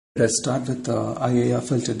Let's start with the IIR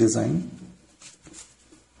filter design.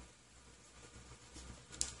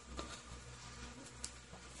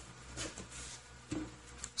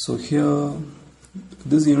 So here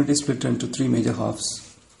this unit is split into three major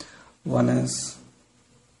halves. One is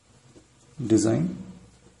design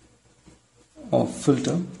of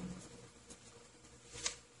filter.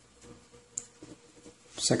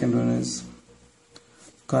 Second one is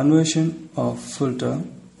conversion of filter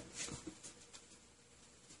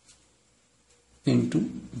into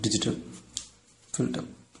digital filter.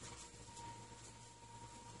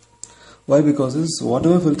 Why? Because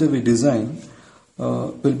whatever filter we design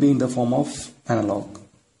will be in the form of analog.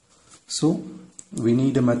 So we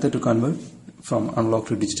need a method to convert from analog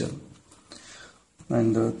to digital.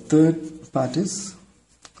 And the third part is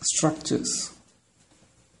structures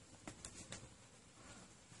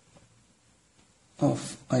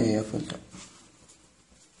of IIR filter.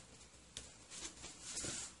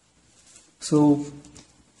 So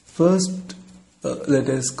first let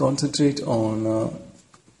us concentrate on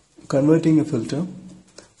converting a filter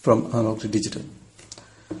from analog to digital.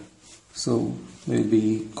 So we will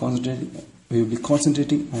be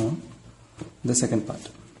concentrating on the second part.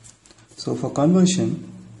 So for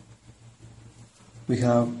conversion we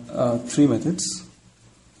have three methods.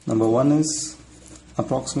 Number one is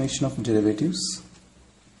approximation of derivatives.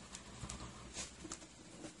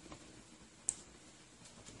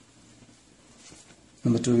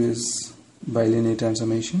 Number two is Bilinaer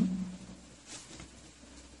transformation.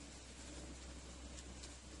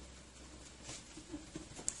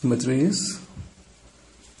 Number three is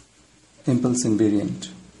impulse invariant.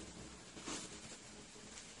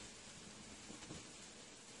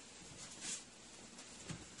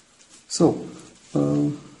 So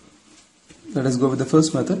let us go with the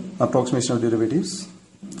first method, approximation of derivatives.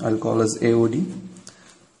 I'll call as AOD.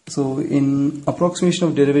 So in approximation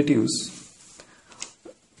of derivatives,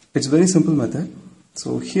 it's a very simple method.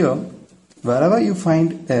 So here, wherever you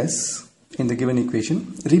find S in the given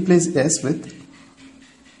equation, replace S with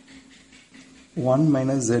 1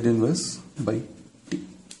 minus Z inverse by T.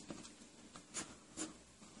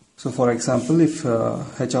 So for example, if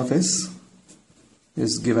H of S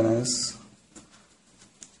is given as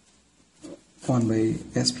 1 by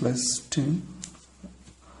S plus 10,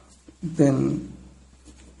 then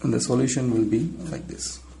the solution will be like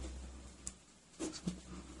this.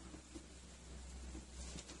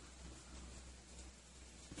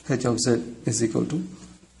 H of Z is equal to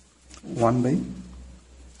 1 by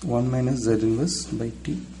 1 minus Z inverse by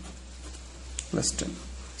T plus 10.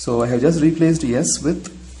 So I have just replaced S with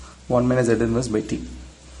 1 minus Z inverse by T.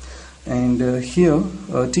 And here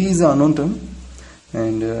T is an unknown term,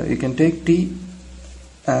 and you can take T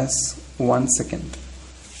as 1 second.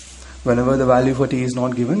 Whenever the value for T is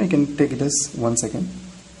not given, you can take it as 1 second.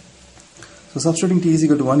 So substituting T is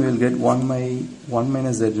equal to 1, we will get 1 by 1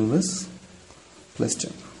 minus Z inverse plus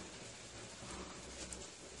 10.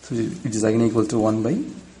 So it is again equal to 1 by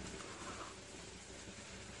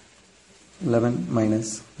 11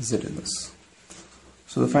 minus Z inverse.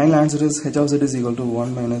 So the final answer is H of Z is equal to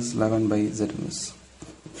 1 minus 11 by Z inverse.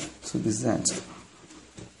 So this is the answer.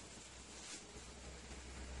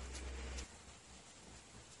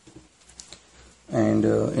 And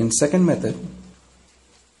in second method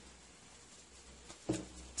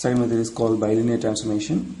is called Bilinaer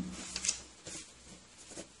transformation.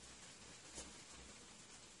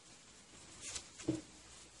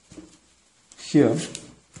 Here,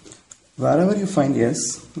 wherever you find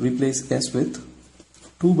S, replace S with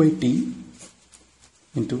 2 by T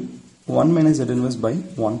into 1 minus Z inverse by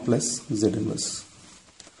 1 plus Z inverse.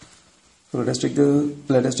 So let us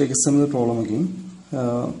take a similar problem again.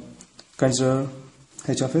 Consider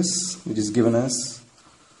H of S, which is given as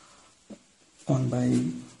 1 by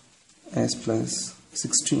S plus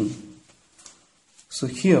 16. So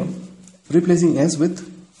here, replacing S with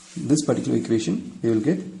this particular equation, we will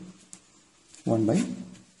get 1 by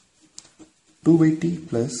 2 by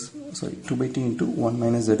T into 1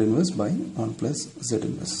 minus Z inverse by 1 plus Z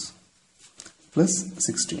inverse plus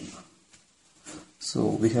 16. So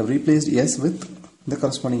we have replaced S with the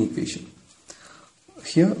corresponding equation.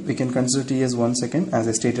 Here we can consider T as 1 second, as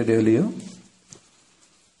I stated earlier.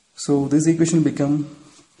 So this equation will become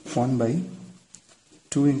 1 by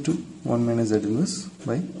 2 into 1 minus Z inverse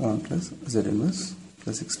by 1 plus Z inverse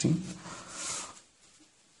plus 16.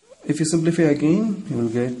 If you simplify again, you will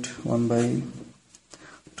get 1 by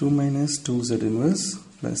 2 minus 2 Z inverse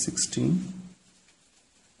plus 16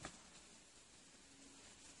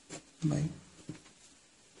 by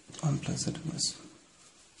 1 plus Z inverse,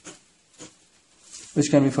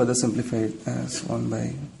 which can be further simplified as 1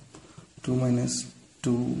 by 2 minus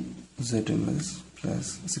 2 z inverse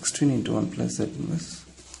plus 16 into 1 plus z inverse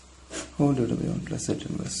whole divided by 1 plus z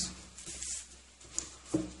inverse,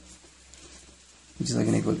 which is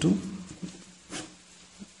again equal to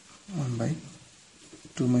 1 by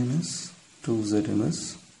 2 minus 2 z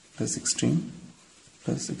inverse plus 16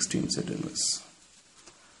 z inverse.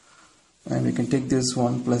 And we can take this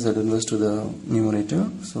 1 plus z inverse to the numerator,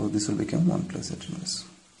 so this will become 1 plus z inverse.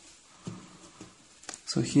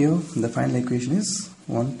 So here the final equation is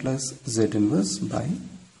 1 plus z inverse by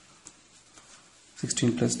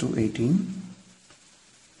 16 plus 2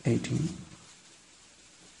 18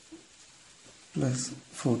 plus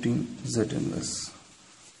 14 z inverse.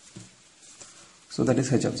 So that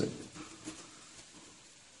is h of z.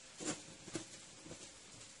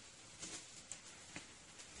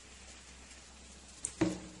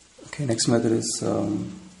 Okay, next method is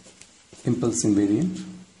impulse invariant.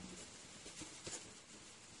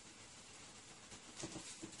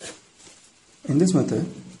 In this method,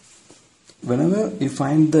 whenever you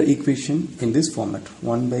find the equation in this format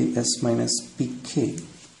 1 by s minus pk,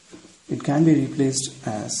 it can be replaced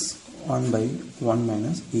as 1 by 1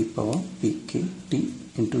 minus e power pk t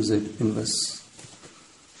into z inverse.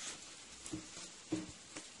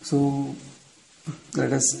 So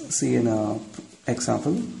let us see an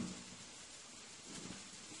example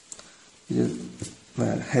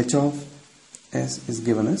where h of s is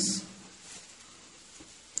given as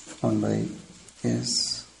 1 by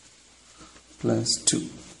s plus 2.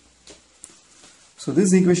 So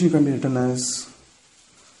this equation can be written as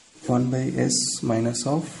 1 by s minus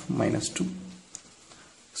of minus 2.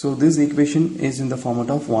 So this equation is in the format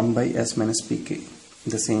of 1 by s minus pk,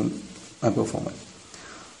 the same above format.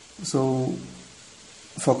 So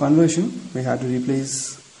for conversion, we have to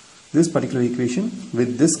replace this particular equation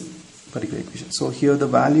with this particular equation. So here the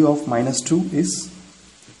value of minus 2 is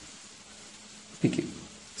pk.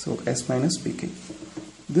 So s minus pk.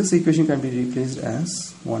 This equation can be replaced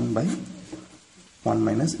as 1 by 1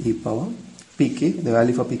 minus e power pk. The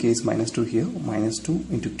value for pk is minus 2 here. Minus 2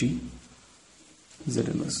 into t z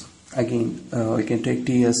inverse. Again, we can take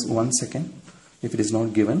t as 1 second if it is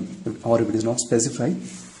not given or if it is not specified.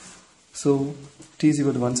 So t is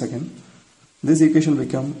equal to 1 second. This equation will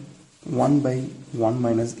become 1 by 1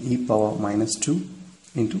 minus e power minus 2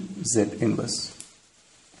 into z inverse.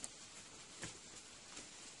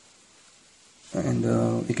 And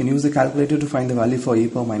you can use the calculator to find the value for e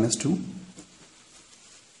power minus 2,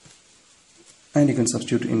 and you can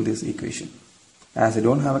substitute in this equation. As I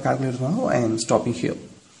don't have a calculator now, I am stopping here.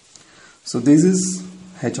 So this is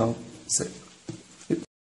h of z.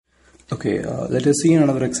 Okay, let us see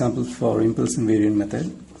another example for impulse invariant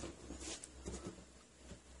method.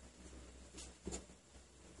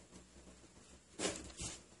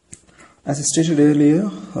 As I stated earlier,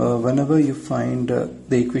 whenever you find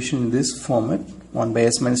the equation in this format 1 by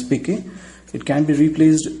s minus pk, it can be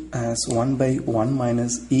replaced as 1 by 1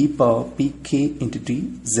 minus e power pk into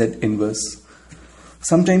t z inverse.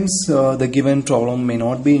 Sometimes the given problem may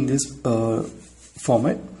not be in this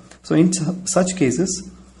format. So in such cases,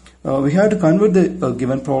 we have to convert the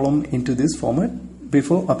given problem into this format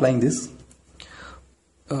before applying this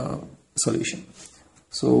solution.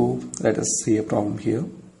 So let us see a problem here.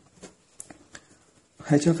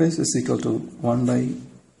 H of s is equal to 1 by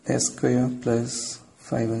s square plus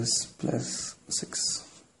 5s plus 6.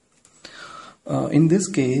 In this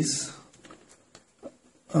case,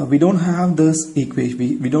 we don't have this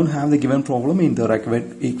equation. We don't have the given problem in the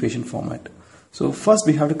required equation format. So first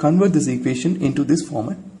we have to convert this equation into this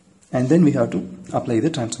format, and then we have to apply the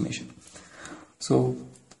transformation. So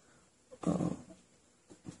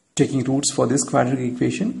taking roots for this quadratic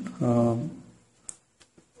equation,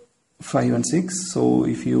 5 and 6. So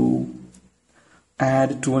if you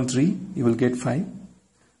add 2 and 3, you will get 5,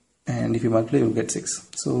 and if you multiply, you will get 6.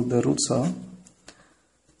 So the roots are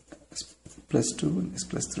plus 2 and is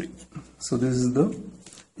plus 3. So this is the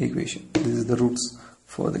equation. This is the roots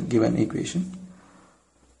for the given equation.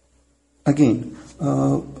 Again,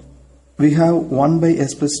 we have 1 by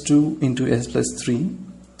s plus 2 into s plus 3,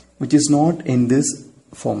 which is not in this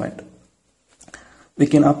format. We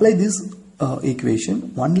can apply this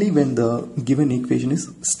equation only when the given equation is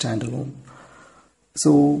standalone.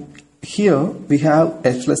 So here we have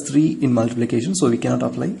s plus 3 in multiplication, so we cannot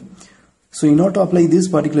apply. So in order to apply this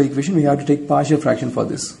particular equation, we have to take partial fraction for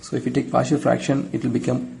this. So if you take partial fraction, it will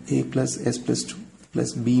become a plus s plus 2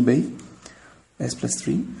 plus b by s plus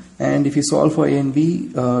 3. And if you solve for a and b,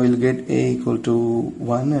 we'll get a equal to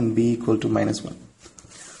 1 and b equal to minus 1.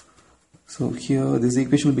 So here this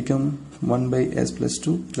equation will become 1 by s plus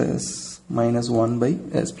 2 plus minus 1 by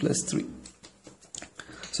s plus 3.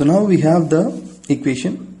 So now we have the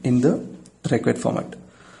equation in the required format.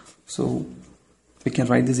 So we can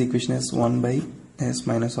write this equation as 1 by s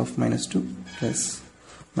minus of minus 2 plus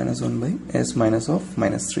minus 1 by s minus of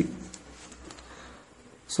minus 3.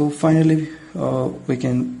 So finally we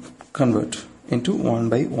can convert into 1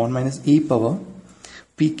 by 1 minus e power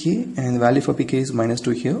pk, and the value for pk is minus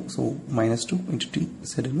 2 here, so minus 2 into t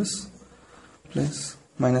z inverse plus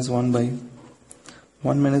minus 1 by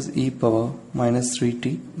 1 minus e power minus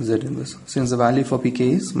 3t z inverse, since the value for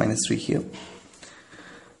pk is minus 3 here.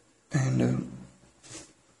 And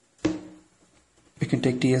we can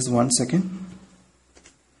take t as 1 second,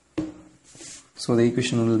 so the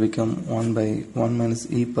equation will become 1 by 1 minus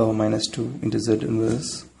e power minus 2 into z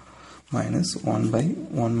inverse minus 1 by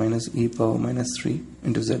 1 minus e power minus 3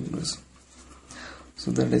 into z inverse.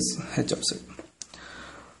 So that is h of z.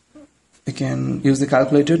 You can use the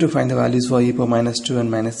calculator to find the values for e power minus 2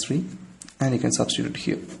 and minus 3, and you can substitute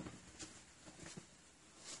here.